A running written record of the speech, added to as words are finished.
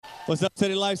What's up,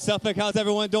 City Life Suffolk? How's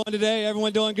everyone doing today?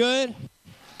 Everyone doing good?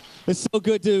 It's so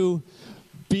good to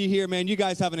be here, man. You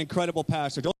guys have an incredible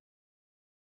pastor.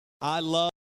 I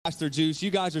love Pastor Juice.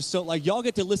 You guys are so, y'all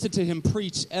get to listen to him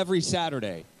preach every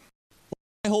Saturday.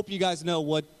 I hope you guys know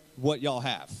what y'all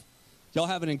have. Y'all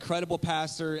have an incredible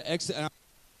pastor. Shut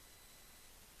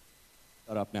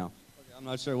up now. Okay, I'm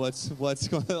not sure what's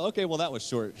going on. Okay, well, that was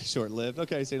short-lived.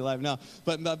 Okay, City Life. No,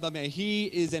 but man, he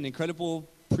is an incredible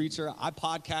preacher. I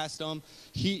podcast him.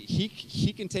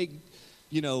 He can take,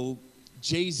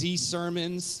 Jay-Z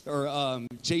sermons or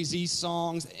Jay-Z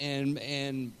songs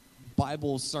and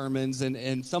Bible sermons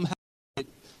and somehow make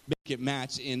it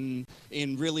match in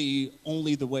really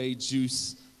only the way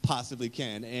Juice possibly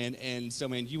can. And so,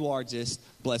 man, you are just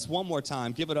blessed. One more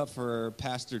time, give it up for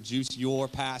Pastor Juice, your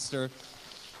pastor.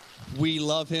 We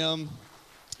love him.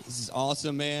 This is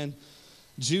awesome, man.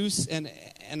 Juice and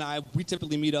I, we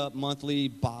typically meet up monthly,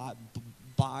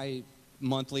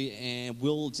 bi-monthly, and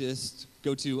we'll just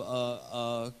go to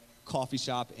a coffee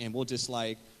shop, and we'll just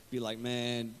be like,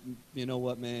 man, you know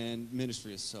what, man,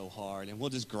 ministry is so hard, and we'll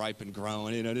just gripe and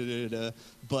groan,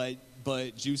 But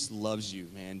Juice loves you,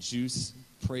 man. Juice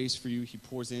prays for you. He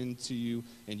pours into you,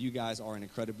 and you guys are an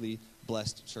incredibly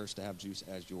blessed church to have Juice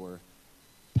as your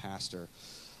pastor.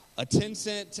 A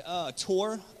 10-cent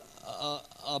tour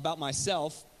about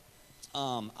myself.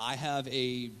 I have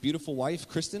a beautiful wife,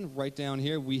 Kristen, right down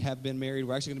here. We have been married.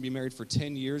 We're actually going to be married for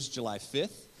 10 years, July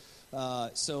 5th.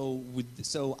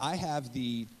 So I have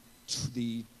the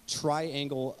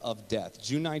triangle of death.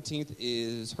 June 19th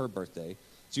is her birthday.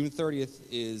 June 30th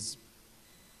is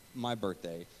my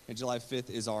birthday. And July 5th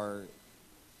is our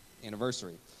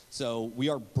anniversary. So we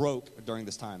are broke during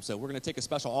this time. So we're going to take a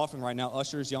special offering right now.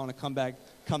 Ushers, y'all want to come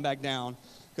back down,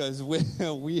 because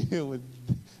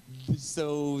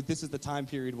so this is the time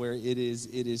period where it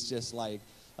is just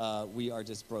we are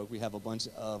just broke. We have a bunch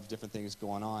of different things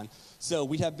going on. So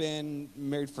we have been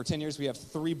married for 10 years. We have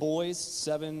 3 boys,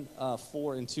 7,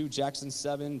 4, and 2. Jackson's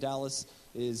 7, Dallas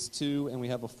is 2, and we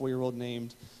have a 4-year-old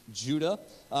named Judah.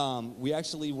 We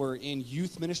actually were in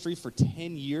youth ministry for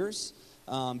 10 years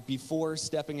before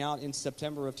stepping out in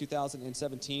September of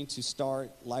 2017 to start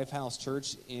Lifehouse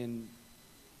Church in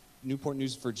Newport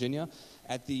News, Virginia,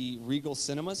 at the Regal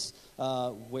Cinemas,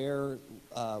 where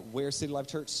City Life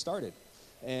Church started.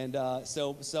 And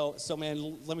so,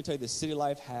 man, let me tell you this. City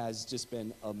Life has just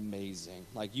been amazing.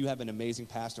 You have an amazing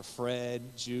pastor, Fred,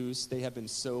 Juice. They have been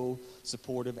so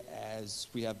supportive as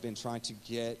we have been trying to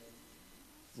get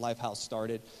Lifehouse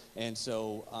started. And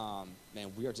so,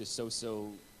 man, we are just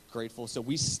so grateful. So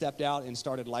we stepped out and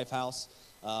started Lifehouse.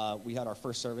 We had our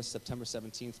first service September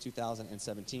 17th,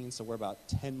 2017. So we're about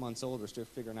 10 months old. We're still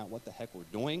figuring out what the heck we're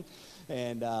doing.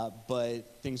 And but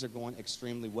things are going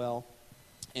extremely well.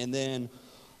 And then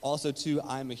also, too,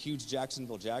 I'm a huge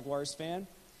Jacksonville Jaguars fan.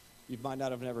 You might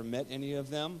not have never met any of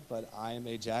them, but I am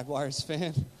a Jaguars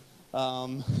fan.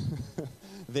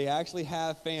 They actually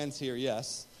have fans here,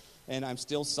 yes. And I'm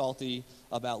still salty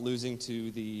about losing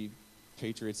to the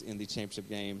Patriots in the championship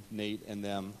game. Nate and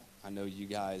them, I know you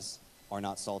guys are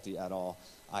not salty at all.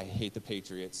 I hate the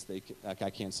Patriots. I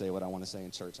can't say what I want to say in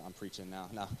church. I'm preaching now.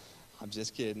 No, I'm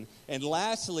just kidding. And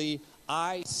lastly,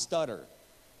 I stutter.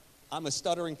 I'm a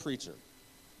stuttering preacher.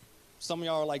 Some of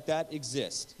y'all are like, that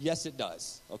exists. Yes, it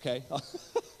does, okay?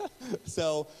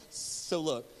 So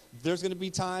look, there's going to be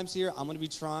times here I'm going to be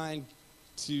trying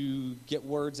to get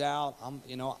words out.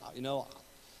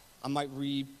 I might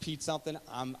repeat something.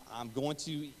 I'm going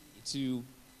to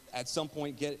at some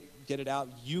point get it out.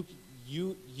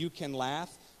 You can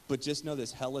laugh, but just know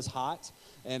this, hell is hot,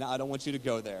 and I don't want you to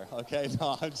go there, okay?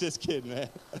 No, I'm just kidding, man.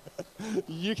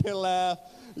 You can laugh.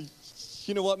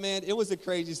 You know what, man? It was the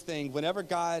craziest thing. Whenever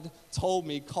God called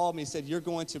me, said, you're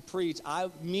going to preach,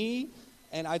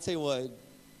 and I tell you what,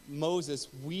 Moses,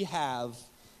 me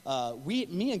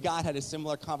and God had a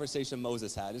similar conversation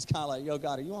Moses had. It's kind of like, yo,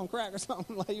 God, are you on crack or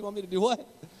something? You want me to do what?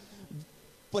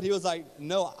 But he was like,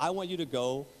 no, I want you to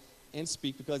go and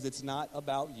speak, because it's not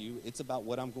about you. It's about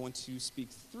what I'm going to speak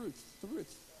through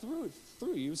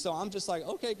you. So I'm just like,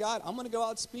 okay, God, I'm going to go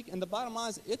out and speak. And the bottom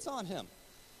line is, it's on him.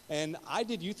 And I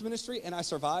did youth ministry, and I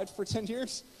survived for 10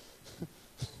 years.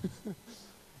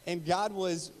 And God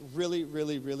was really,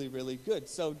 really, really, really good.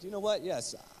 So you know what?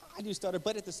 Yes, I do stutter,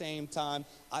 but at the same time,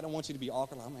 I don't want you to be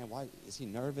awkward. Like, oh, man, why is he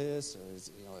nervous, or is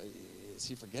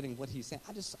he forgetting what he's saying?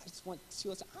 I just want to see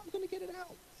what's. I'm going to get it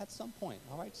out at some point.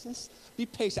 All right, just be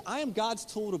patient. I am God's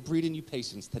tool to breed in you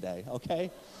patience today. Okay,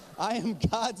 I am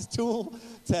God's tool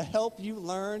to help you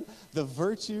learn the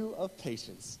virtue of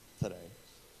patience today.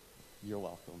 You're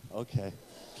welcome. Okay.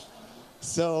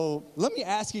 So let me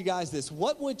ask you guys this.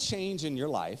 What would change in your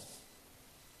life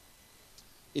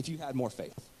if you had more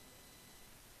faith?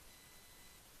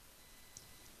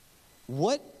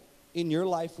 What in your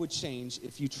life would change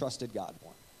if you trusted God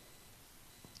more?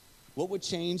 What would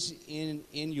change in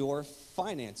your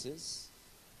finances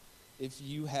if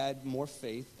you had more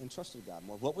faith and trusted God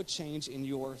more? What would change in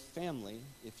your family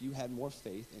if you had more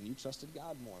faith and you trusted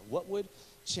God more? What would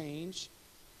change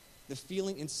the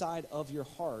feeling inside of your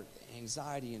heart,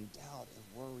 anxiety and doubt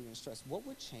and worry and stress? What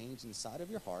would change inside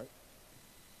of your heart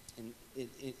and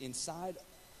inside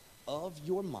of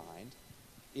your mind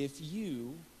if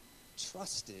you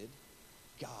trusted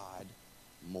God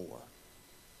more?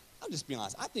 I'll just be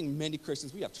honest. I think many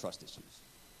Christians, we have trust issues.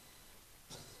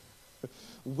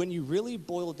 When you really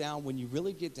boil down, when you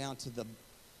really get down to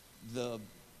the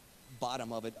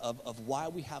bottom of it, of why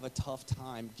we have a tough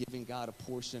time giving God a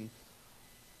portion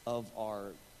of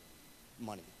our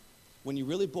money. When you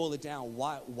really boil it down,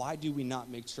 why do we not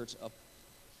make church a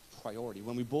priority?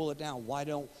 When we boil it down, why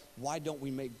don't we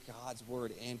make God's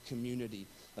word and community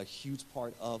a huge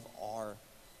part of our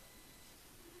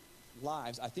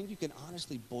lives? I think you can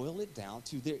honestly boil it down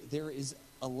to there is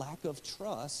a lack of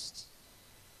trust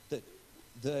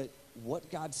that what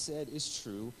God said is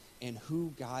true and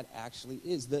who God actually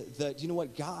is. You know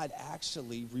what? God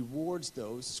actually rewards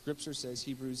those, Scripture says,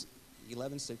 Hebrews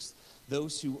 11:6,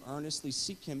 those who earnestly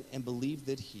seek him and believe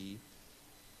that he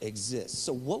exists.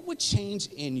 So what would change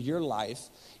in your life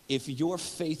if your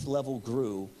faith level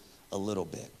grew a little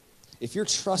bit? If your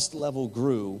trust level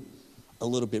grew a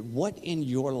little bit, what in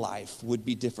your life would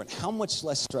be different? How much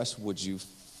less stress would you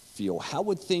feel? How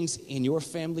would things in your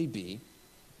family be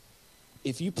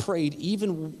if you prayed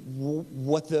even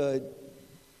what the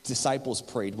disciples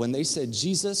prayed when they said,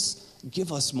 Jesus,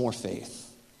 give us more faith?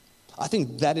 I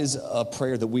think that is a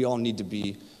prayer that we all need to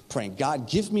be praying. God,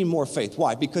 give me more faith.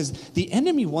 Why? Because the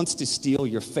enemy wants to steal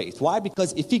your faith. Why?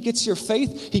 Because if he gets your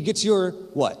faith, he gets your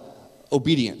what?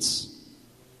 Obedience.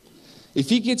 If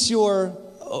he gets your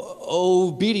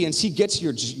obedience, he gets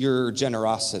your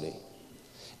generosity.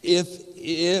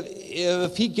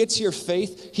 If he gets your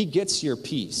faith, he gets your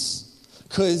peace.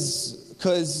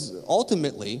 Because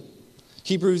ultimately,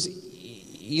 Hebrews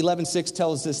 11:6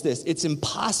 tells us this: it's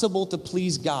impossible to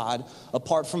please God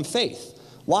apart from faith.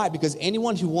 Why? Because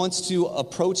anyone who wants to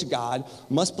approach God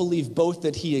must believe both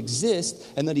that he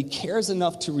exists and that he cares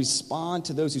enough to respond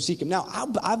to those who seek him. Now,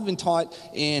 I've been taught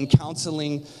in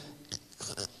counseling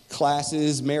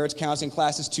classes, marriage counseling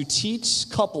classes, to teach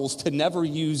couples to never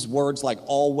use words like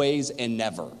always and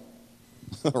never.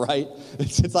 Right?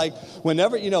 It's like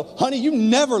whenever, honey, you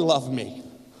never love me.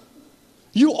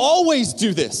 You always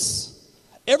do this.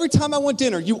 Every time I want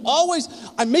dinner,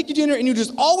 I make you dinner and you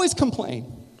just always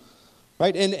complain.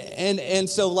 Right? And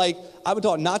so like I would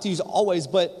taught not to use always,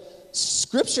 but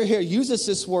Scripture here uses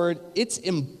this word, it's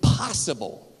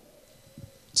impossible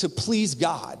to please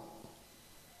God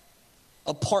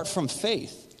apart from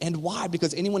faith. And why?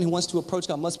 Because anyone who wants to approach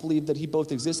God must believe that he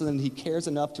both exists and that he cares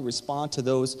enough to respond to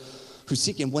those who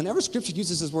seek him. Whenever Scripture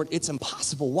uses this word, it's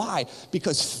impossible. Why?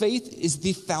 Because faith is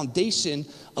the foundation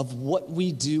of what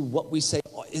we do, what we say.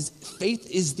 Faith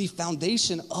is the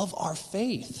foundation of our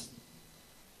faith.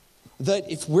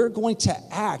 That if we're going to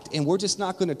act, and we're just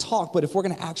not going to talk, but if we're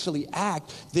going to actually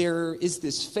act, there is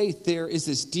this faith, there is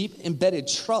this deep embedded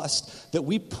trust that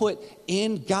we put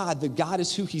in God, that God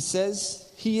is who he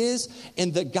says he is,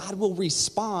 and that God will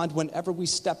respond whenever we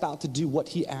step out to do what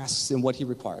he asks and what he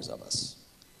requires of us.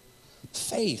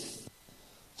 Faith.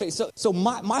 So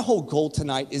my whole goal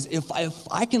tonight is if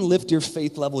I can lift your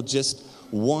faith level just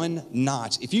one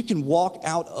notch, if you can walk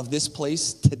out of this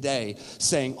place today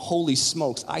saying, holy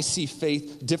smokes, I see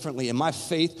faith differently and my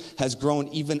faith has grown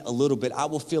even a little bit, I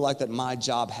will feel like that my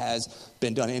job has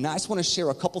been done. And I just want to share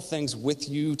a couple things with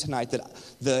you tonight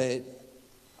that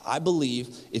I believe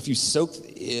if you soak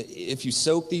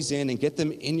these in and get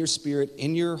them in your spirit,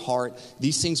 in your heart,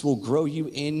 these things will grow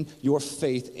you in your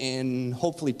faith and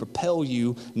hopefully propel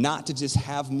you not to just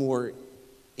have more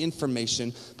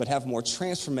information, but have more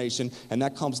transformation. And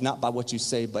that comes not by what you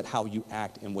say, but how you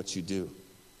act and what you do.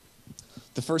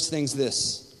 The first thing's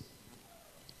this.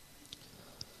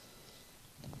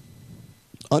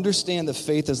 Understand that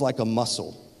faith is like a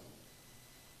muscle.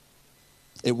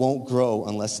 It won't grow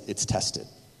unless it's tested.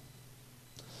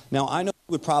 Now, I know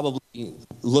you would probably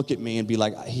look at me and be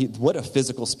like, what a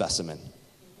physical specimen.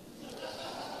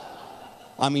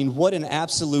 I mean, what an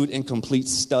absolute and complete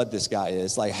stud this guy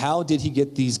is. Like, how did he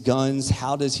get these guns?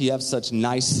 How does he have such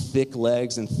nice, thick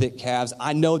legs and thick calves?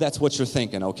 I know that's what you're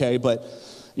thinking, okay? But,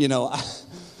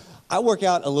 I work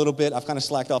out a little bit. I've kind of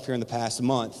slacked off here in the past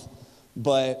month.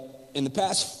 But in the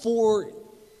past 4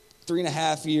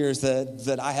 3.5 years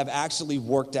that I have actually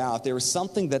worked out, there is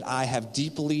something that I have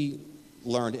deeply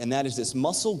learned, and that is this: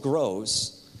 muscle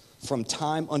grows from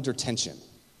time under tension.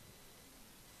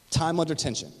 Time under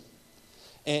tension.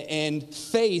 And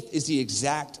faith is the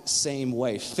exact same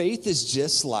way. Faith is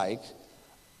just like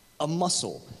a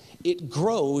muscle. It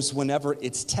grows whenever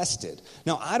it's tested.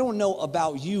 Now, I don't know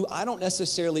about you. I don't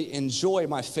necessarily enjoy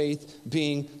my faith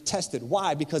being tested.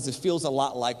 Why? Because it feels a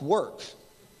lot like work.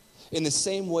 In the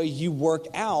same way you work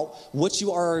out, what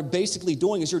you are basically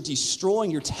doing is you're destroying,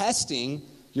 you're testing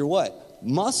your what?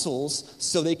 Muscles,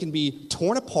 so they can be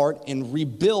torn apart and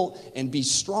rebuilt and be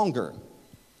stronger.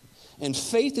 And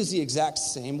faith is the exact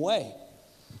same way,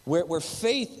 where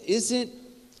faith isn't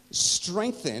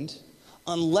strengthened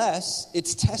unless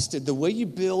it's tested. The way you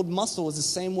build muscle is the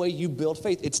same way you build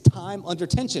faith. It's time under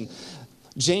tension.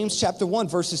 James chapter 1,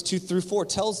 verses 2-4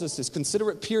 tells us this: consider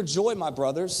it pure joy, my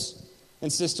brothers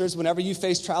and sisters, whenever you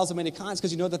face trials of many kinds,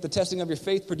 because you know that the testing of your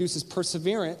faith produces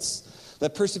perseverance.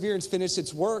 Let perseverance finish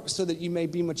its work so that you may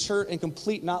be mature and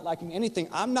complete, not lacking anything.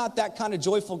 I'm not that kind of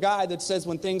joyful guy that says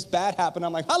when things bad happen,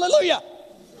 I'm like, hallelujah.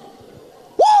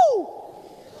 Woo!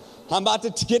 I'm about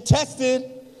to get tested.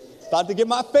 About to get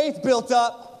my faith built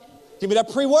up. Give me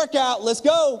that pre-workout. Let's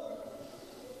go.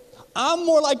 I'm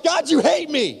more like, God, you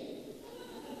hate me.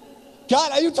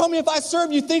 God, you told me if I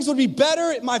serve you, things would be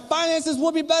better. My finances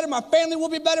would be better. My family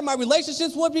would be better. My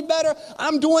relationships would be better.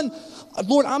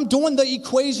 Lord, I'm doing the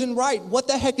equation right. What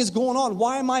the heck is going on?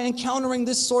 Why am I encountering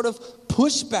this sort of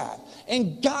pushback?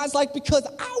 And God's like, because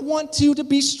I want you to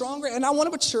be stronger, and I want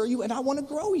to mature you, and I want to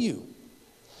grow you.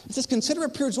 It says, consider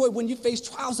it pure joy when you face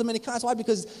trials of many kinds. Why?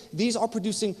 Because these are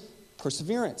producing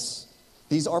perseverance.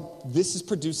 This is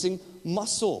producing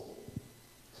muscle.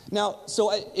 Now,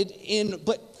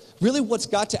 but really what's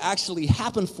got to actually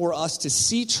happen for us to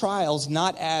see trials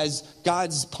not as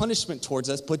God's punishment towards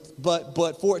us,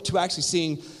 but for it to actually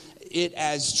seeing it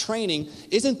as training,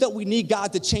 isn't that we need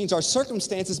God to change our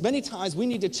circumstances. Many times we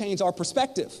need to change our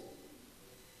perspective.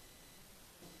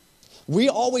 We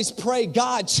always pray,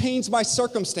 God, change my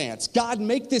circumstance. God,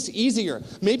 make this easier.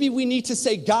 Maybe we need to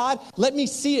say, God, let me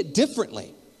see it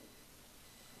differently.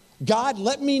 God,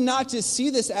 let me not just see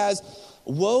this as,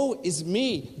 woe is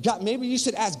me. God, maybe you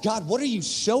should ask, God, what are you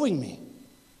showing me?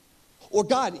 Or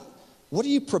God, what are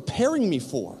you preparing me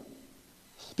for?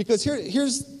 Because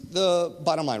here's the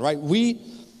bottom line, right?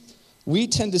 We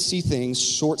tend to see things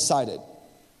short-sighted.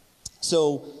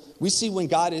 So we see when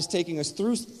God is taking us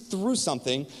through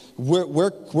something,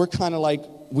 we're kind of like,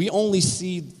 we only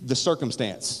see the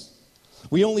circumstance.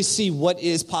 We only see what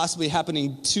is possibly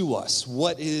happening to us,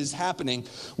 what is happening.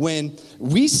 When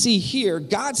we see here,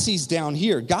 God sees down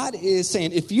here. God is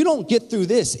saying, if you don't get through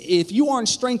this, if you aren't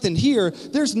strengthened here,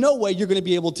 there's no way you're going to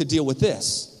be able to deal with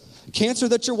this. Cancer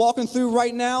that you're walking through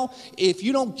right now, if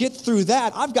you don't get through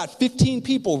that, I've got 15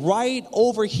 people right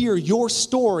over here. Your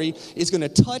story is going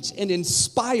to touch and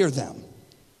inspire them.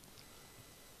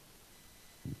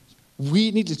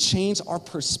 We need to change our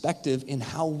perspective in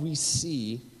how we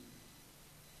see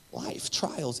life,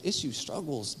 trials, issues,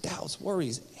 struggles, doubts,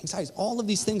 worries, anxieties, all of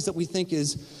these things that we think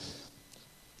is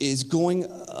going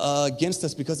against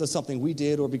us because of something we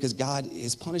did or because God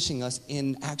is punishing us.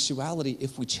 In actuality,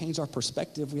 if we change our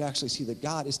perspective, we actually see that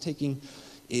God is taking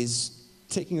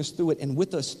us through it and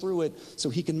with us through it so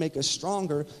he can make us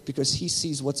stronger because he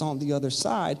sees what's on the other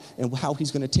side and how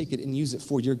he's going to take it and use it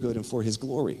for your good and for his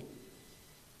glory.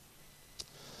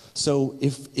 So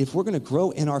if we're going to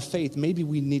grow in our faith, maybe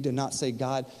we need to not say,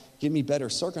 God, give me better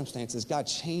circumstances. God,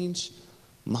 change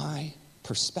my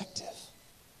perspective.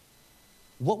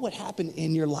 What would happen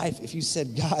in your life if you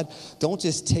said, God, don't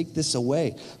just take this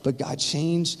away, but God,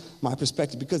 change my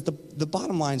perspective? Because the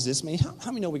bottom line is this, man,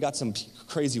 how many know we got some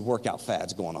crazy workout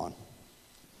fads going on?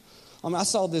 I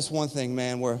saw this one thing,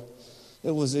 man, where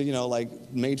it was, like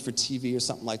made for TV or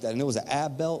something like that, and it was an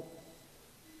ab belt.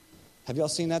 Have y'all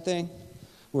seen that thing?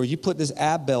 Where you put this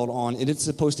ab belt on, and it's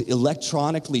supposed to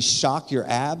electronically shock your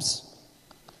abs.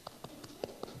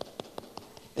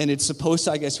 And it's supposed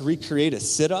to, I guess, recreate a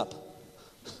sit-up.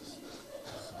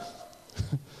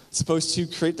 It's supposed to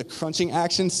create the crunching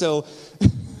action. So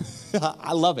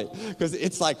I love it. Because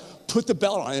it's like, put the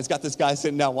belt on, and it's got this guy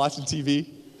sitting down watching TV,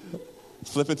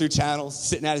 flipping through channels,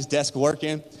 sitting at his desk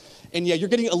working. And yeah, you're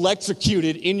getting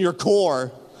electrocuted in your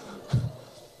core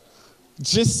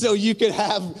just so you can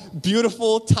have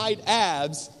beautiful, tight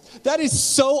abs. That is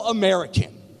so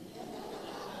American.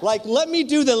 Like, let me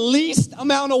do the least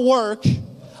amount of work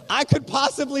I could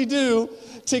possibly do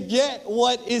to get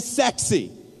what is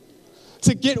sexy,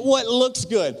 to get what looks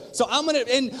good. So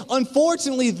and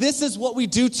unfortunately, this is what we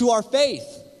do to our faith.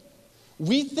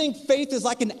 We think faith is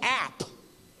like an app.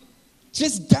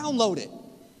 Just download it.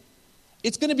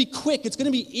 It's going to be quick. It's going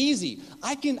to be easy.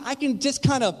 I can just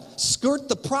kind of skirt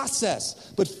the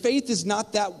process. But faith is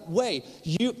not that way.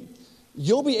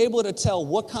 You'll be able to tell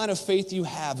what kind of faith you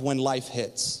have when life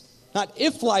hits. Not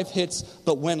if life hits,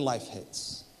 but when life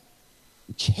hits.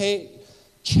 Kay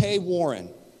Warren.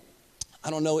 I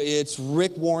don't know, it's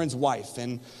Rick Warren's wife.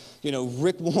 And,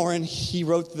 Rick Warren, he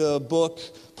wrote the book,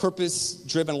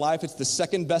 Purpose-Driven Life. It's the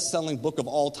second best-selling book of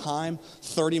all time,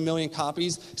 30 million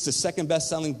copies. It's the second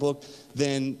best-selling book.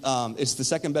 It's the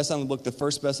second best-selling book. The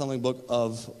first best-selling book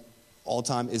of all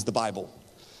time is the Bible.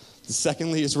 The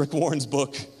secondly is Rick Warren's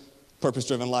book,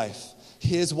 Purpose-Driven Life.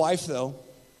 His wife, though,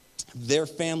 their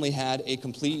family had a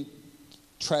complete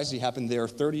tragedy happen. Their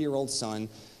 30-year-old son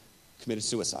committed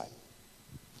suicide.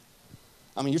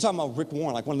 I mean, you're talking about Rick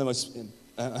Warren, like one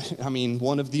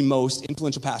of the most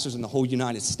influential pastors in the whole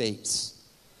United States.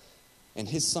 And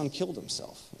his son killed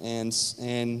himself.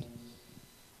 And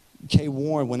Kay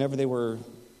Warren, whenever they were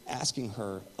asking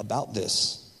her about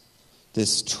this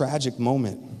tragic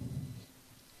moment,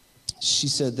 she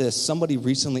said this: somebody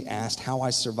recently asked how I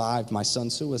survived my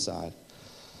son's suicide.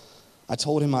 I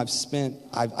told him I've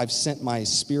sent my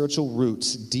spiritual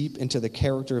roots deep into the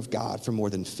character of God for more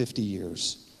than 50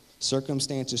 years.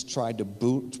 Circumstances tried to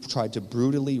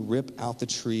brutally rip out the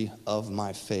tree of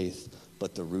my faith,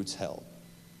 but the roots held.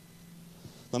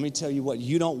 Let me tell you what,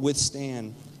 you don't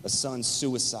withstand a son's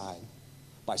suicide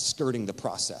by skirting the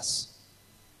process.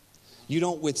 You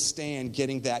don't withstand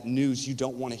getting that news you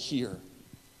don't want to hear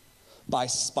by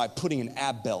putting an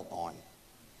ab belt on.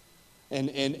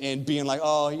 And being like,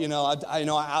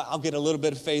 I'll get a little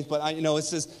bit of faith, but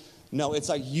it's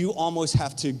like you almost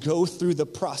have to go through the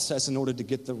process in order to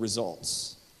get the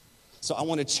results. So I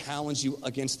want to challenge you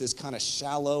against this kind of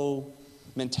shallow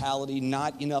mentality,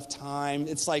 not enough time.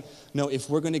 It's like, no, if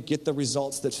we're going to get the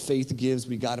results that faith gives,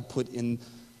 we got to put in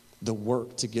the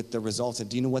work to get the results. And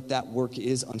do you know what that work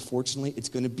is? Unfortunately, it's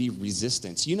going to be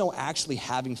resistance. Actually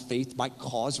having faith might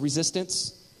cause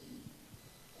resistance.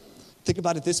 Think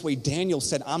about it this way. Daniel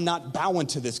said, I'm not bowing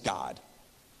to this God.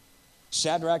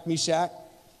 Shadrach, Meshach,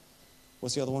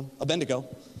 what's the other one? Abednego.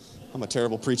 I'm a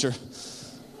terrible preacher.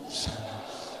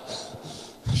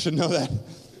 I should know that.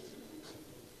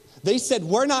 They said,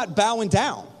 we're not bowing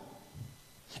down.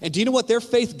 And do you know what their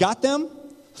faith got them?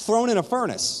 Thrown in a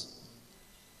furnace.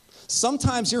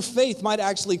 Sometimes your faith might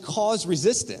actually cause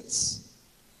resistance.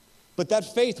 But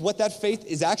what that faith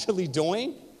is actually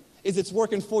doing is it's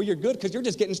working for your good because you're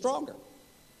just getting stronger.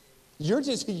 You're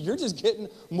just getting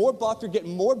more buffed, you're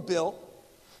getting more built.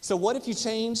 So what if you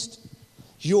changed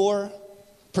your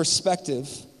perspective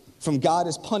from God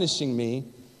is punishing me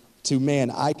to,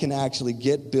 man, I can actually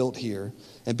get built here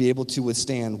and be able to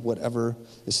withstand whatever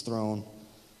is thrown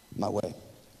my way.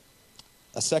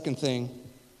 A second thing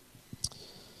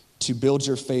to build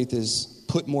your faith is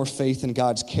put more faith in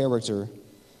God's character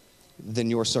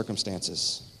than your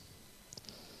circumstances.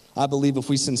 I believe if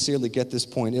we sincerely get this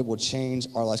point, it will change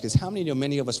our lives. Because how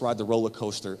many of us ride the roller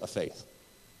coaster of faith?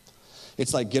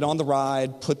 It's like get on the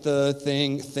ride, put the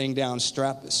thing down,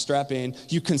 strap in.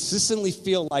 You consistently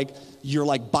feel like you're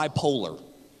like bipolar.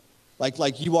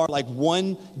 Like you are like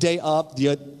one day up,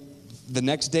 the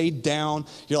next day down.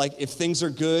 You're like, if things are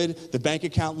good, the bank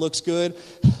account looks good.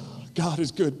 God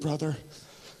is good, brother.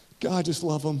 God, just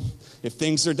love him. If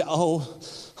things are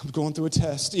I'm going through a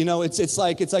test. It's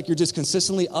like you're just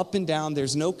consistently up and down.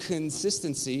 There's no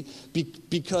consistency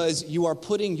because you are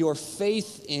putting your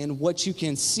faith in what you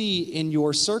can see in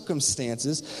your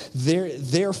circumstances.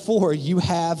 Therefore, you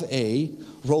have a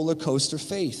roller coaster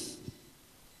faith.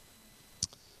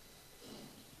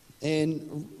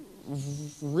 And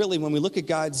really, when we look at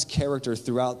God's character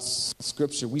throughout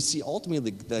Scripture, we see ultimately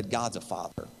that God's a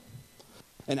father.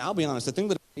 And I'll be honest, the thing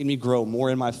that made me grow more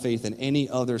in my faith than any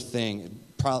other thing,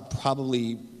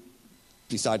 probably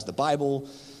besides the Bible,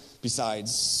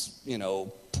 besides,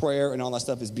 prayer and all that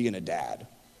stuff, is being a dad.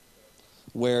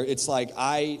 Where it's like,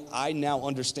 I now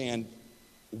understand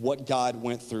what God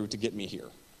went through to get me here.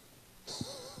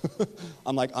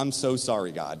 I'm like, I'm so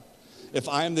sorry, God. If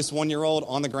I am this 1-year-old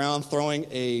on the ground throwing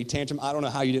a tantrum, I don't know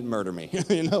how you didn't murder me.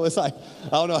 It's like, I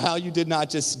don't know how you did not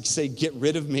just say, get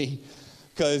rid of me,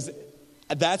 because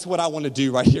that's what I want to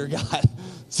do right here, God.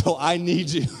 So I need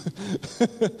you,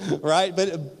 right?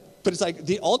 But it's like,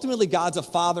 ultimately God's a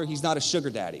father. He's not a sugar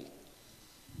daddy,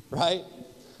 right?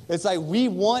 It's like we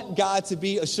want God to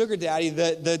be a sugar daddy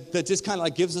that just kind of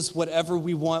like gives us whatever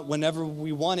we want whenever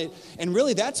we want it. And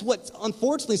really that's what,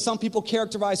 unfortunately, some people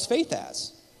characterize faith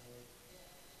as.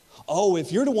 Oh,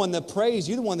 if you're the one that prays,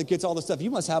 you're the one that gets all the stuff, you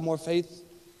must have more faith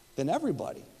than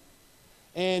everybody.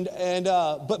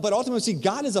 But ultimately, see,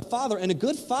 God is a father, and a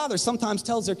good father sometimes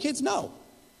tells their kids, no,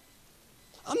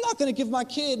 I'm not going to give my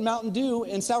kid Mountain Dew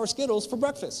and sour Skittles for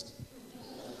breakfast.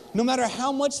 No matter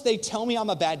how much they tell me I'm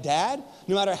a bad dad,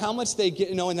 no matter how much they get,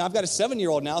 and I've got a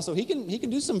 7-year-old now, so he can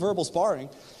do some verbal sparring,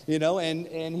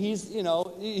 and he's,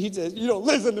 he says, you don't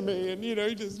listen to me, and, you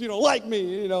don't like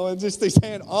me, and just he's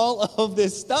saying all of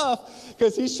this stuff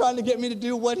because he's trying to get me to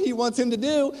do what he wants him to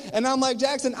do. And I'm like,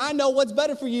 Jackson, I know what's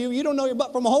better for you. You don't know your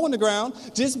butt from a hole in the ground.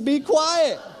 Just be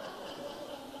quiet.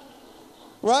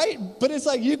 Right? But it's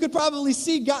like you could probably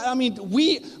see God. I mean,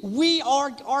 we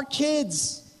are our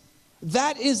kids.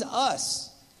 That is us.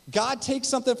 God takes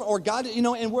something, or God,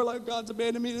 and we're like, God's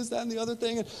abandoned me, this, that, and the other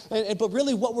thing. But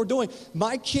really what we're doing,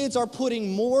 my kids are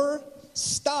putting more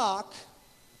stock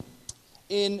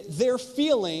in their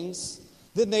feelings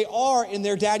than they are in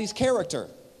their daddy's character.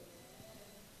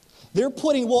 They're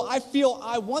putting, well, I feel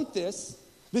I want this.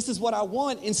 This is what I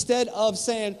want, instead of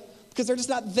saying, because they're just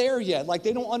not there yet. Like,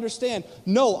 they don't understand.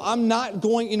 No, I'm not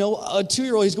going, a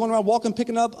 2-year-old, he's going around walking,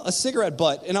 picking up a cigarette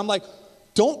butt. And I'm like,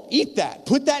 don't eat that.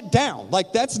 Put that down.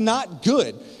 Like, that's not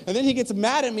good. And then he gets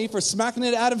mad at me for smacking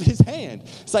it out of his hand.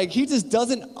 It's like he just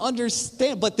doesn't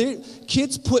understand. But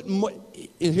kids put more,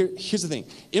 here's the thing.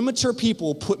 Immature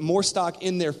people put more stock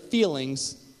in their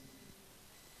feelings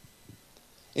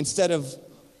instead of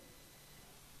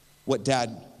what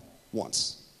dad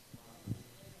wants.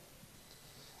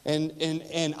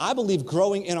 And I believe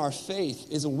growing in our faith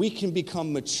is when we can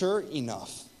become mature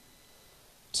enough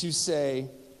to say,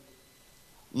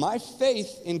 my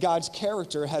faith in God's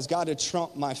character has got to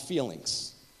trump my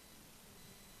feelings.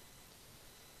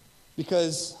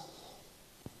 Because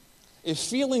if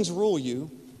feelings rule you,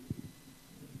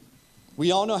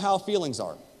 we all know how feelings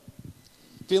are.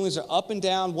 Feelings are up and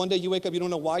down. One day you wake up, you don't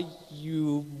know why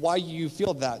you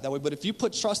feel that way. But if you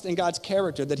put trust in God's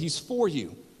character, that he's for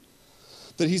you,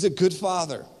 that he's a good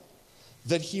father,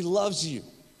 that he loves you,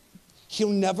 he'll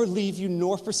never leave you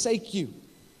nor forsake you.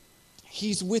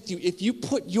 He's with you. If you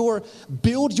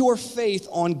build your faith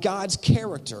on God's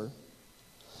character,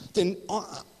 then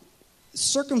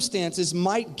circumstances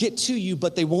might get to you,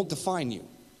 but they won't define you.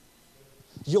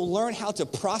 You'll learn how to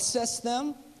process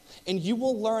them, and you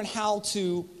will learn how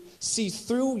to see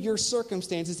through your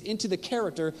circumstances into the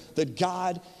character that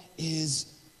God is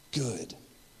good.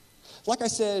 Like I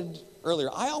said earlier,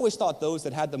 I always thought those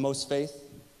that had the most faith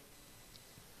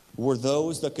were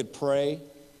those that could pray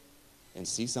and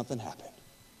see something happen.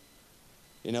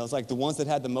 It's like the ones that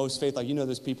had the most faith, like,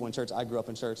 there's people in church, I grew up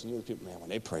in church, and there's people, man, when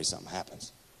they pray, something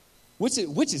happens. Which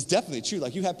is definitely true.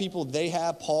 Like, you have people,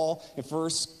 Paul in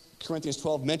 1 Corinthians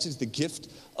 12 mentions the gift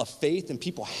of faith, and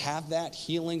people have that,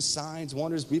 healing, signs,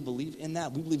 wonders. We believe in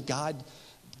that. We believe God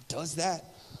does that.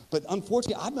 But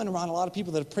unfortunately, I've been around a lot of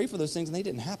people that have prayed for those things, and they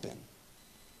didn't happen.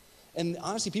 And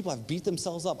honestly, people have beat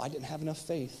themselves up. I didn't have enough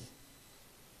faith.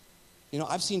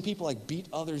 I've seen people like beat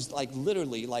others, like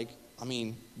literally,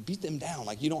 beat them down.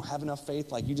 Like, you don't have enough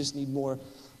faith, like you just need more,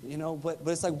 but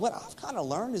it's like what I've kind of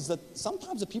learned is that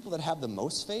sometimes the people that have the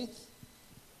most faith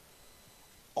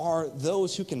are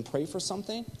those who can pray for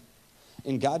something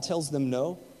and God tells them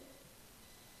no,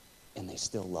 and they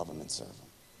still love him and serve him.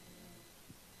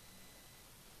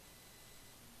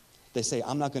 They say,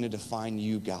 I'm not going to define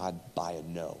you, God, by a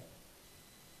no.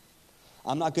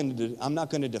 I'm not going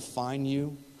to define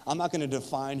you. I'm not going to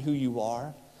define who you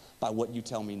are by what you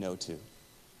tell me no to.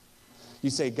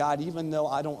 You say, God, even though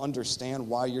I don't understand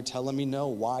why you're telling me no,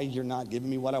 why you're not giving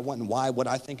me what I want, and why what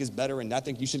I think is better, and I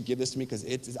think you should give this to me because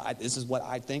this is what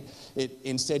I think.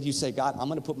 Instead, you say, God, I'm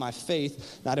going to put my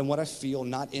faith not in what I feel,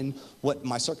 not in what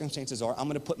my circumstances are. I'm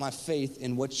going to put my faith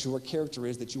in what your character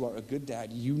is, that you are a good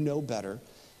dad. You know better,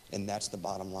 and that's the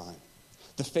bottom line.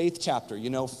 The faith chapter,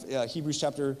 Hebrews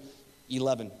chapter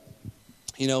 11.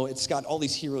 It's got all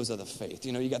these heroes of the faith.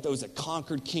 You got those that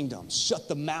conquered kingdoms, shut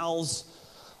the mouths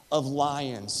of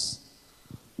lions,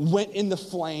 went in the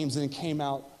flames and came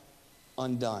out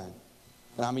undone.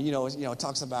 And it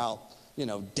talks about,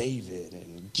 David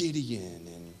and Gideon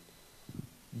and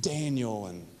Daniel,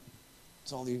 and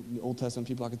it's all the Old Testament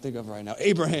people I can think of right now,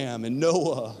 Abraham and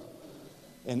Noah,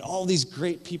 and all these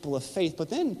great people of faith. But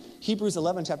then Hebrews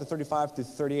 11, chapter 35 through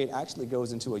 38 actually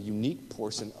goes into a unique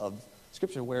portion of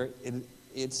Scripture where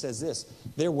it says this: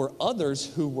 there were others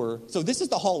who were, so this is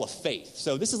the hall of faith.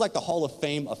 So this is like the hall of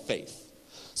fame of faith.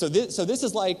 So this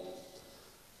is like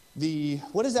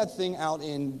what is that thing out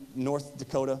in North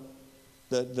Dakota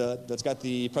that's got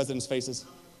the president's faces?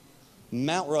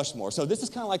 Mount Rushmore. So this is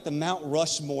kind of like the Mount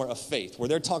Rushmore of faith, where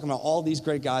they're talking about all these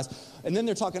great guys, and then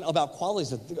they're talking about qualities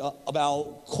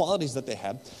that they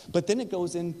had. But then it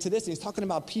goes into this, and he's talking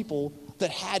about people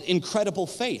that had incredible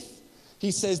faith.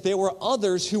 He says there were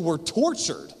others who were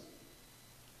tortured,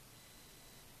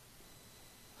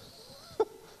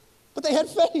 but they had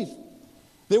faith.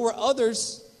 There were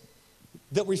others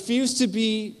that refused to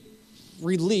be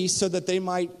released so that they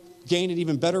might gain an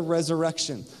even better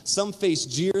resurrection. Some faced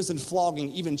jeers and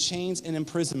flogging, even chains and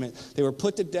imprisonment. They were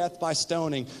put to death by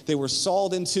stoning. They were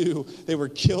sawed in two. They were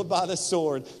killed by the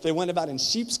sword. They went about in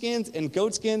sheepskins and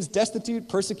goatskins, destitute,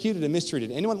 persecuted, and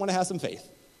mistreated. Anyone want to have some faith?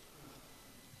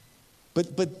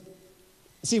 But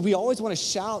see, we always want to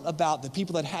shout about the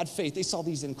people that had faith. They saw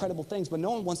these incredible things, but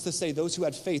no one wants to say those who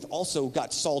had faith also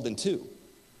got sawed in two.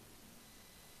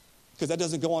 Because that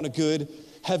doesn't go on a good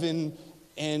heaven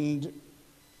and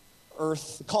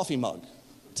earth coffee mug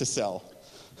to sell.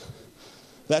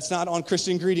 That's not on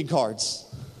Christian greeting cards.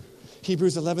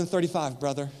 Hebrews 11:35,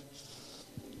 brother.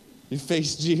 You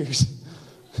face jeers.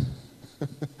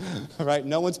 All right,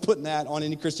 no one's putting that on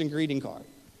any Christian greeting card.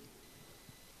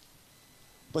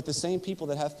 But the same people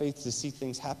that have faith to see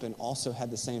things happen also had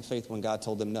the same faith when God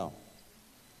told them no.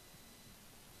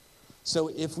 So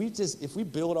if we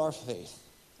build our faith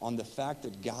on the fact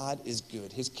that God is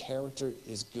good, his character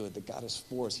is good, that God is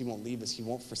for us, he won't leave us, he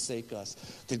won't forsake us,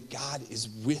 that God is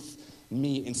with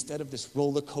me instead of this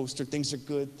roller coaster, things are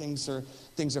good, things are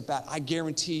bad. I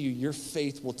guarantee you, your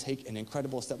faith will take an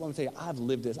incredible step. Let me tell you, I've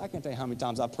lived this. I can't tell you how many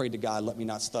times I've prayed to God, let me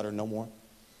not stutter no more.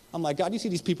 I'm like, God, you see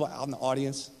these people out in the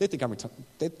audience? They think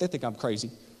I'm crazy.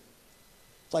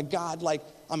 It's like, God,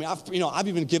 I've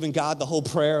even given God the whole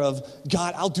prayer of,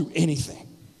 God, I'll do anything.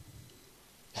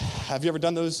 Have you ever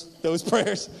done those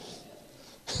prayers?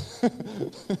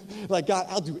 Like, God,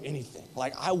 I'll do anything.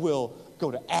 Like, I will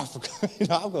go to Africa.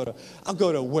 I'll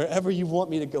go to wherever you want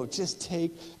me to go. Just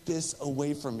take this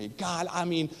away from me. God,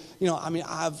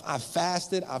 I've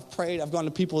fasted, I've prayed, I've gone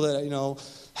to people that,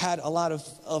 had a lot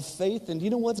of faith. And you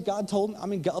know what God told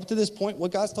me? Up to this point,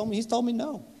 what God's told me, he's told me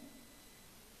no.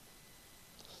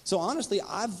 So honestly,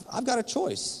 I've got a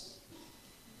choice.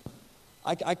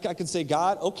 I can say,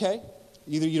 God, okay,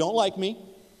 either you don't like me,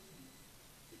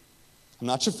 I'm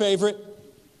not your favorite,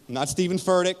 I'm not Stephen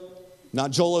Furtick,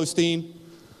 not Joel Osteen,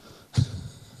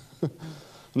 I'm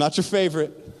not your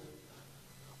favorite.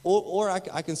 Or I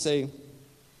can say,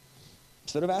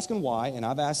 instead of asking why, and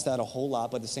I've asked that a whole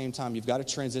lot, but at the same time, you've got to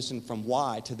transition from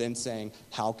why to then saying,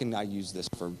 how can I use this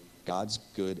for God's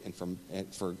good and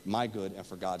for my good and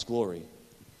for God's glory?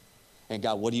 And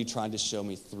God, what are you trying to show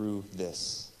me through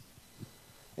this?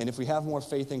 And if we have more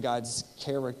faith in God's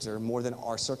character more than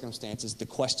our circumstances, the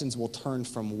questions will turn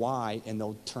from why and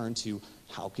they'll turn to,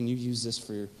 how can you use this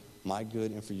for my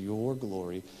good and for your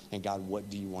glory? And God, what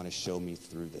do you want to show me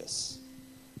through this?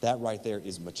 That right there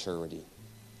is maturity.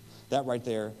 That right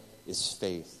there is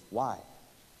faith. Why?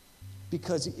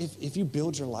 Because if you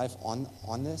build your life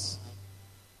on this,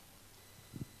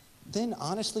 then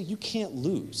honestly, you can't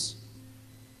lose.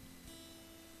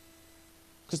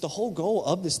 Because the whole goal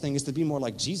of this thing is to be more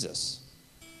like Jesus.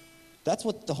 That's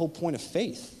what the whole point of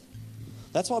faith.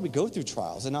 That's why we go through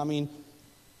trials. And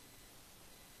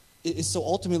it's so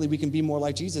ultimately we can be more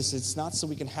like Jesus. It's not so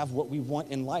we can have what we want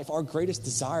in life. Our greatest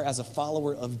desire as a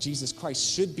follower of Jesus Christ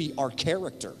should be our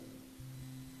character.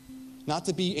 Not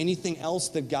to be anything else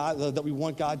that we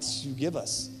want God to give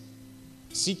us.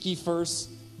 Seek ye first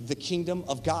the kingdom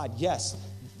of God. Yes,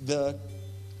 the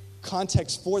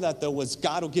context for that, though, was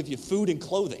God will give you food and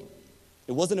clothing.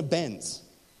 It wasn't a Benz.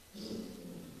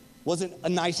 It wasn't a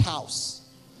nice house.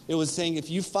 It was saying if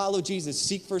you follow Jesus,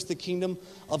 seek first the kingdom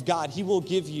of God, he will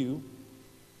give you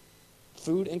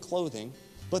food and clothing.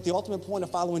 But the ultimate point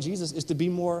of following Jesus is to be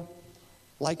more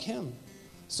like him.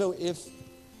 So if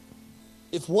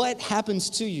what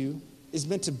happens to you is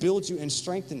meant to build you and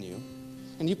strengthen you,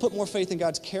 and you put more faith in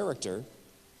God's character,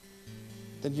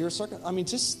 then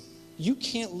you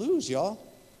can't lose, y'all.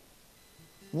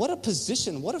 What a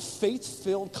position, what a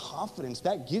faith-filled confidence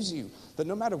that gives you, that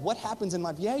no matter what happens in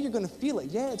life, yeah, you're going to feel it.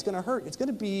 Yeah, it's going to hurt. It's going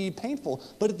to be painful.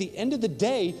 But at the end of the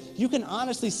day, you can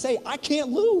honestly say, I can't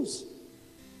lose.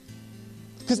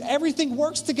 Because everything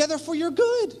works together for your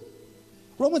good.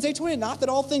 Romans 8:28, not that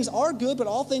all things are good, but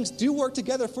all things do work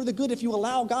together for the good if you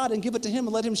allow God and give it to him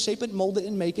and let him shape it, mold it,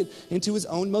 and make it into his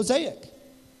own mosaic.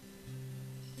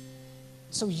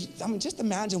 So, just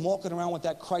imagine walking around with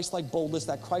that Christ-like boldness,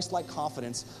 that Christ-like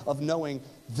confidence of knowing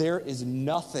there is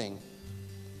nothing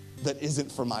that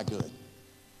isn't for my good.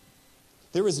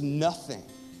 There is nothing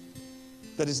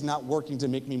that is not working to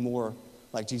make me more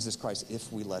like Jesus Christ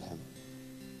if we let him.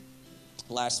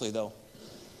 Lastly, though,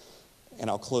 And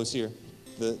I'll close here.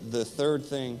 The third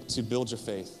thing to build your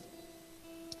faith,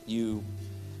 you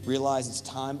realize it's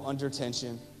time under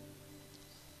tension.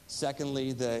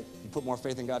 Secondly, that you put more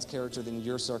faith in God's character than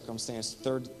your circumstance.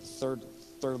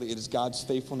 Thirdly, it is God's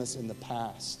faithfulness in the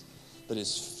past that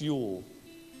is fuel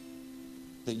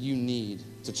that you need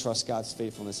to trust God's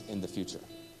faithfulness in the future.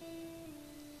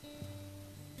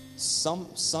 Some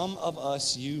of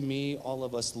us, you, me, all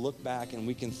of us, look back and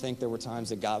we can think there were times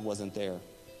that God wasn't there.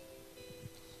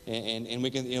 And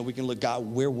we can look, God,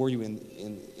 where were you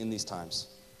in these times?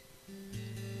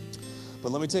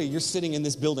 But let me tell you, you're sitting in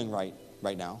this building right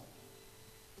now.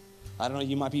 I don't know,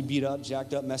 you might be beat up,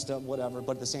 jacked up, messed up, whatever,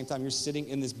 but at the same time, you're sitting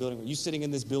in this building. You sitting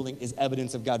in this building is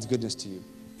evidence of God's goodness to you.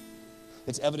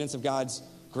 It's evidence of God's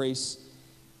grace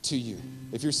to you.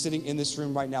 If you're sitting in this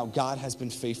room right now, God has been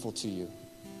faithful to you.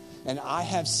 And I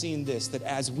have seen this, that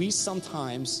as we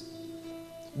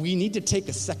need to take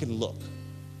a second look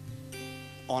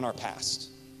on our past.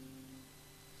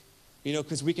 You know,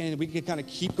 because we can kind of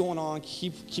keep going on,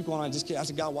 just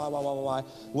asking God, why?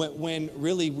 When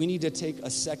really we need to take a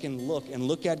second look and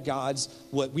look at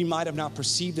what we might have not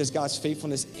perceived as God's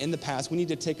faithfulness in the past. We need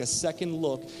to take a second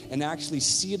look and actually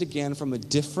see it again from a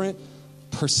different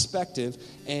perspective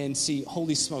and see,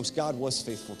 holy smokes, God was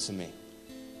faithful to me.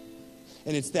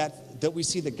 And it's that we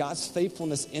see that God's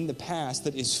faithfulness in the past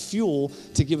that is fuel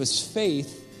to give us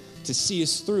faith to see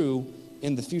us through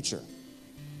in the future.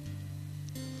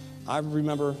 I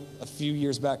remember a few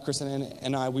years back, Chris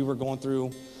and I, we were going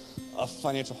through a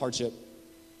financial hardship.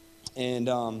 And,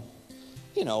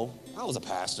 you know, I was a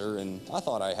pastor, and I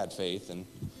thought I had faith, and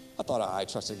I thought I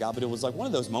trusted God. But it was like one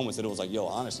of those moments that it was like, yo,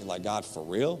 honestly, like, God, for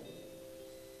real?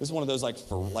 This is one of those,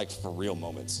 for real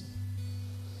moments.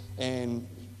 And,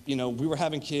 you know, we were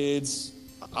having kids.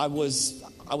 I was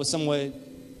somewhat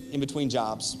in between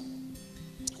jobs.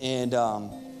 And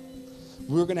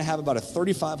we were going to have about a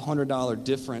 $3,500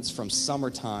 difference from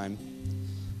summertime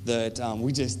that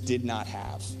we just did not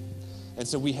have. And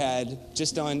so we had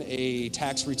just done a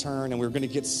tax return, and we were going to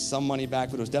get some money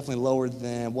back, but it was definitely lower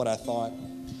than what I thought.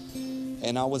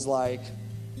 And I was like,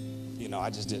 you know, I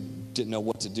just didn't know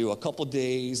what to do. A couple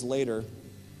days later,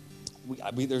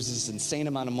 there's this insane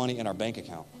amount of money in our bank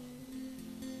account.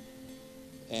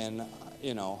 And,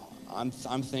 you know, I'm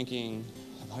thinking,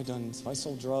 have I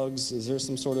sold drugs? Is there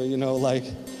some sort of, you know, like,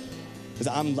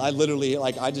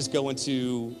 I just go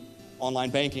into online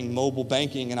banking, mobile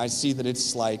banking, and I see that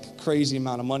it's like crazy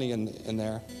amount of money in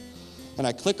there. And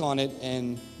I click on it,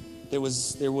 and there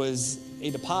was a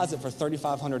deposit for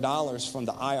 $3,500 from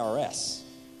the IRS.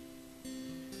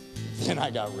 Then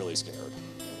I got really scared.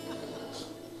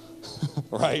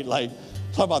 Right? Like,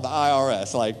 talk about the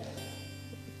IRS. Like,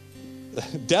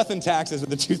 death and taxes are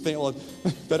the two things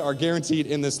that are guaranteed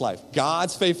in this life.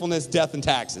 God's faithfulness, death and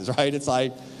taxes, right? It's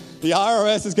like the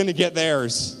IRS is going to get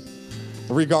theirs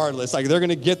regardless. Like, they're going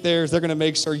to get theirs. They're going to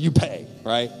make sure you pay,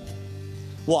 right?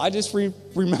 Well, I just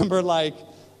remember, like,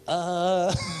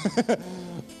 I'm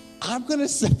going to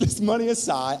set this money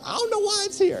aside. I don't know why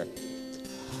it's here.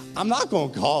 I'm not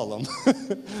going to call them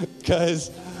because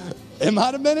it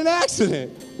might have been an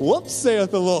accident. Whoops,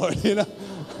 saith the Lord, you know.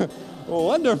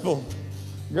 Wonderful.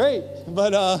 Great.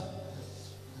 But,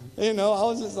 you know, I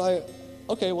was just like,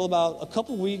 okay, well, about a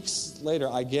couple weeks later,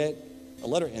 I get a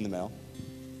letter in the mail.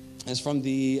 It's from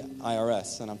the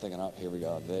IRS. And I'm thinking, oh, here we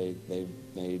go. They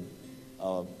made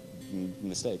a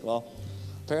mistake. Well,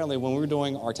 apparently when we were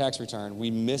doing our tax return,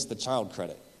 we missed the child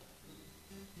credit.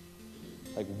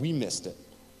 Like, we missed it.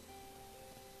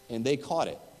 And they caught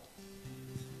it.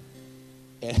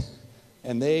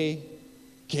 And they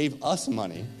gave us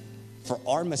money for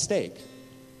our mistake.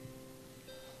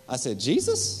 I said,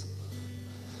 Jesus,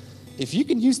 if you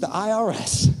can use the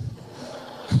IRS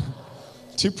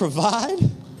to provide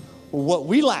what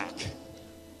we lack,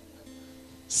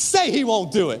 say he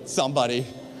won't do it, somebody.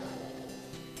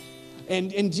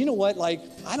 And you know what? Like,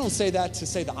 I don't say that to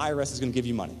say the IRS is going to give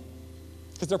you money,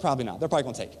 because they're probably not. They're probably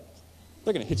going to take it.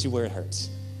 They're going to hit you where it hurts.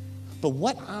 But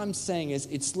what I'm saying is,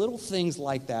 it's little things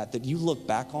like that you look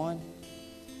back on,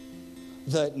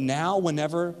 that now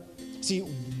whenever, see,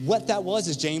 what that was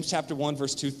is James chapter 1,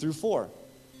 verse 2 through 4.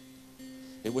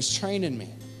 It was training me.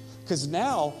 Because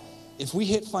now, if we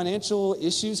hit financial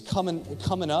issues coming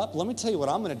up, let me tell you what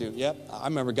I'm going to do. Yep, I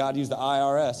remember God used the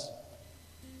IRS.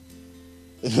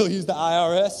 If he'll use the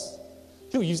IRS,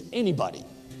 he'll use anybody.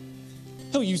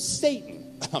 He'll use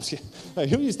Satan.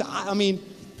 He'll use the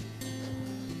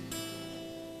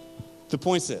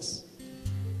point's this.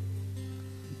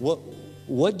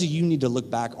 What do you need to look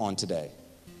back on today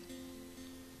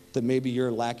that maybe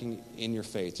you're lacking in your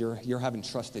faith? You're having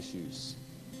trust issues.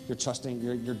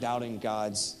 you're doubting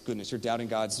God's goodness. You're doubting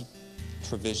God's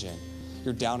provision.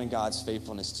 You're doubting God's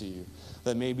faithfulness to you.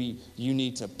 That maybe you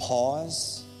need to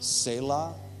pause,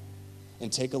 Selah,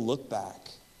 and take a look back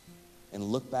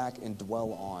and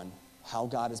dwell on how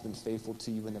God has been faithful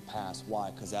to you in the past.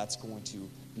 Why? Because that's going to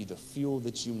be the fuel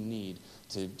that you need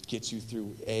to get you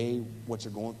through A, what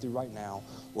you're going through right now,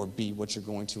 or B, what you're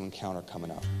going to encounter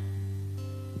coming up.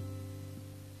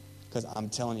 Because I'm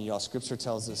telling you, y'all, Scripture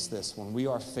tells us this: when we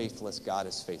are faithless, God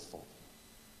is faithful.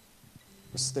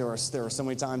 There are so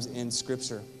many times in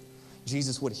Scripture,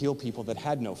 Jesus would heal people that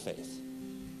had no faith.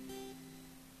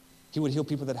 He would heal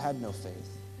people that had no faith.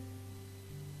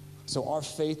 So our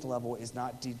faith level is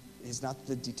not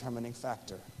the determining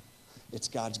factor. It's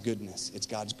God's goodness. It's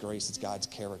God's grace. It's God's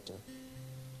character.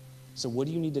 So what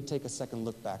do you need to take a second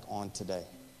look back on today?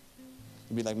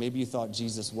 You'd be like, maybe you thought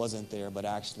Jesus wasn't there, but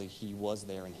actually he was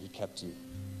there and he kept you.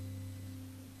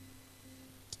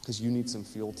 Because you need some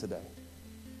fuel today.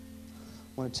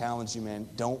 I want to challenge you, man.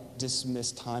 Don't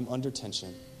dismiss time under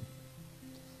tension.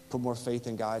 Put more faith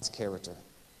in God's character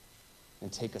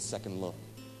and take a second look.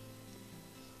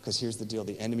 Because here's the deal.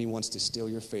 The enemy wants to steal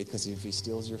your faith, because if he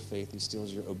steals your faith, he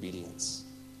steals your obedience.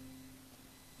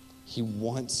 He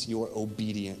wants your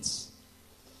obedience.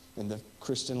 And the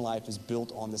Christian life is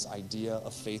built on this idea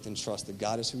of faith and trust, that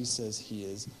God is who he says he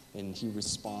is, and he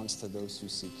responds to those who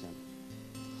seek him.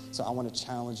 So I want to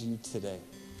challenge you today.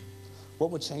 What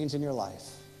would change in your life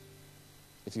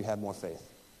if you had more faith?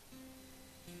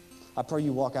 I pray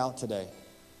you walk out today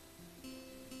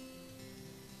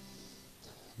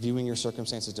viewing your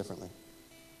circumstances differently.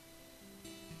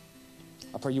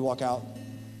 I pray you walk out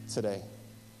today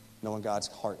knowing God's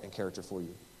heart and character for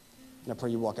you. And I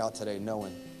pray you walk out today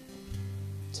knowing,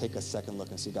 take a second look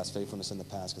and see God's faithfulness in the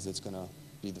past, because it's going to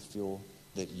be the fuel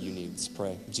that you need. Let's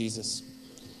pray. Jesus,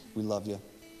 we love you.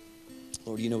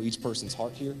 Lord, you know each person's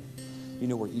heart here. You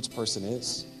know where each person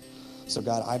is. So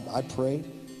God, I pray,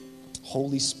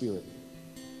 Holy Spirit,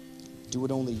 do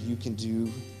what only you can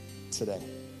do today.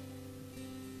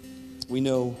 We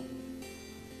know,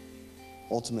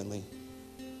 ultimately,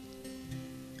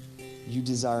 you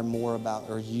desire more about,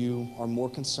 or you are more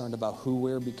concerned about who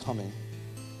we're becoming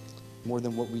more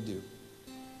than what we do.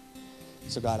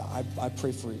 So God, I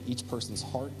pray for each person's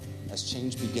heart as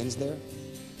change begins there,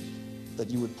 that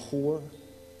you would pour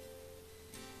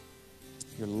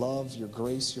your love, your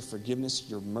grace, your forgiveness,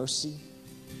 your mercy,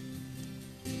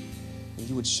 and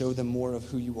you would show them more of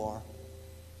who you are.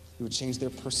 You would change their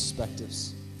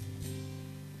perspectives.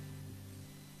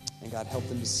 And God, help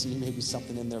them to see maybe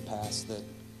something in their past that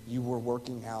you were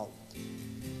working out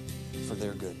for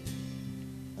their good.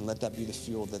 And let that be the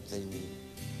fuel that they need.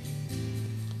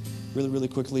 Really, really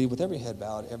quickly, with every head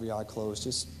bowed, every eye closed,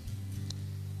 just,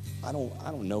 I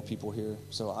don't know people here,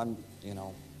 so I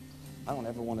don't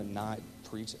ever want to not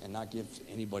preach and not give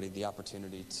anybody the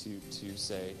opportunity to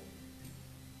say,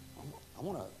 I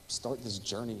want to start this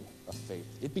journey of faith.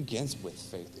 It begins with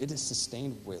faith. It is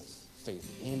sustained with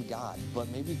faith in God. But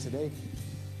maybe today,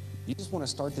 you just want to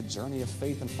start the journey of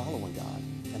faith and following God.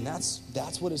 And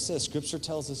that's what it says. Scripture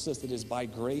tells us this, that it is by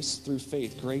grace through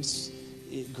faith. Grace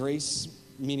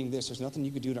meaning this: there's nothing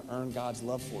you could do to earn God's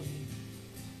love for you.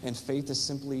 And faith is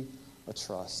simply a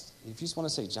trust. If you just want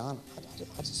to say, John,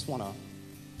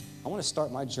 I want to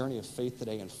start my journey of faith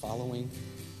today in following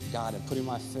God and putting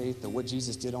my faith that what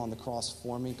Jesus did on the cross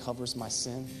for me covers my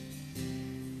sin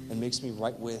and makes me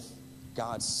right with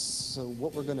God. So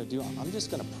what we're going to do, I'm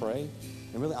just going to pray,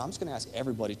 and really I'm just going to ask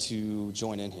everybody to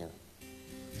join in here.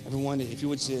 Everyone, if you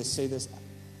would just say this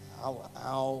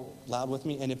out loud with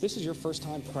me, and if this is your first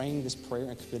time praying this prayer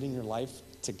and committing your life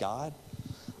to God,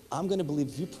 I'm going to believe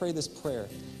if you pray this prayer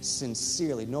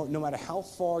sincerely, no matter how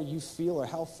far you feel or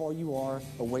how far you are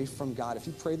away from God, if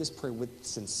you pray this prayer with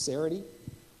sincerity,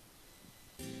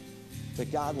 that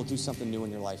God will do something new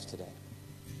in your life today.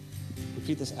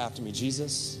 Repeat this after me.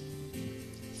 Jesus,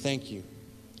 thank you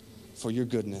for your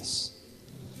goodness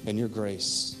and your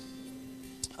grace.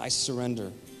 I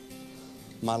surrender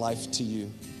my life to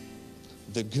you,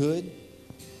 the good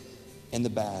and the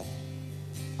bad.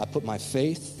 I put my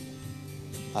faith,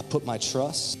 I put my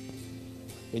trust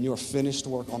in your finished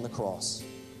work on the cross,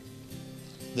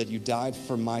 that you died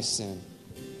for my sin,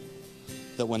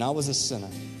 that when I was a sinner,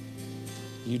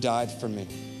 you died for me.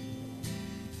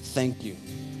 Thank you.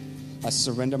 I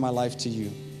surrender my life to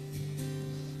you.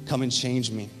 Come and change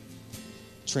me,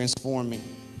 transform me,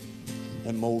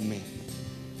 and mold me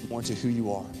more to who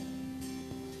you are.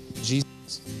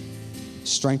 Jesus,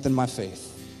 strengthen my faith.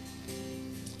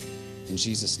 In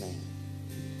Jesus' name,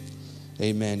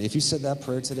 Amen. If you said that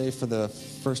prayer today for the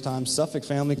first time, Suffolk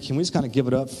family, can we just kind of give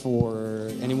it up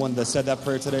for anyone that said that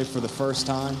prayer today for the first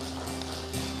time?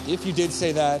 If you did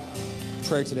say that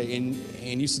prayer today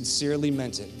and you sincerely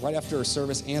meant it, right after a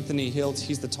service, Anthony Hilt,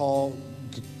 he's the tall,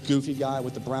 goofy guy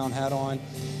with the brown hat on.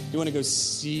 You want to go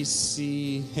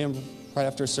see him right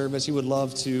after service. He would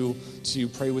love to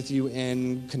pray with you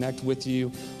and connect with you.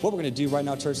 What we're going to do right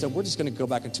now, church, that we're just going to go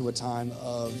back into a time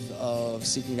of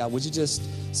seeking God. Would you just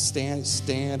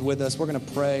stand with us? We're going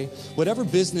to pray. Whatever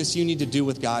business you need to do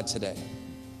with God today.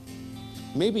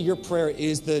 Maybe your prayer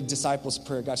is the disciples'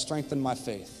 prayer. God, strengthen my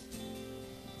faith.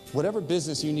 Whatever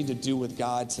business you need to do with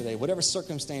God today, whatever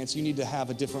circumstance you need to have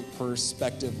a different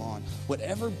perspective on,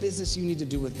 whatever business you need to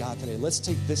do with God today, let's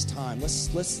take this time.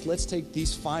 Let's take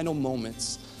these final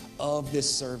moments of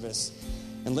this service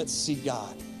and let's see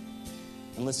God.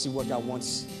 And let's see what God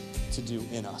wants to do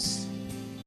in us.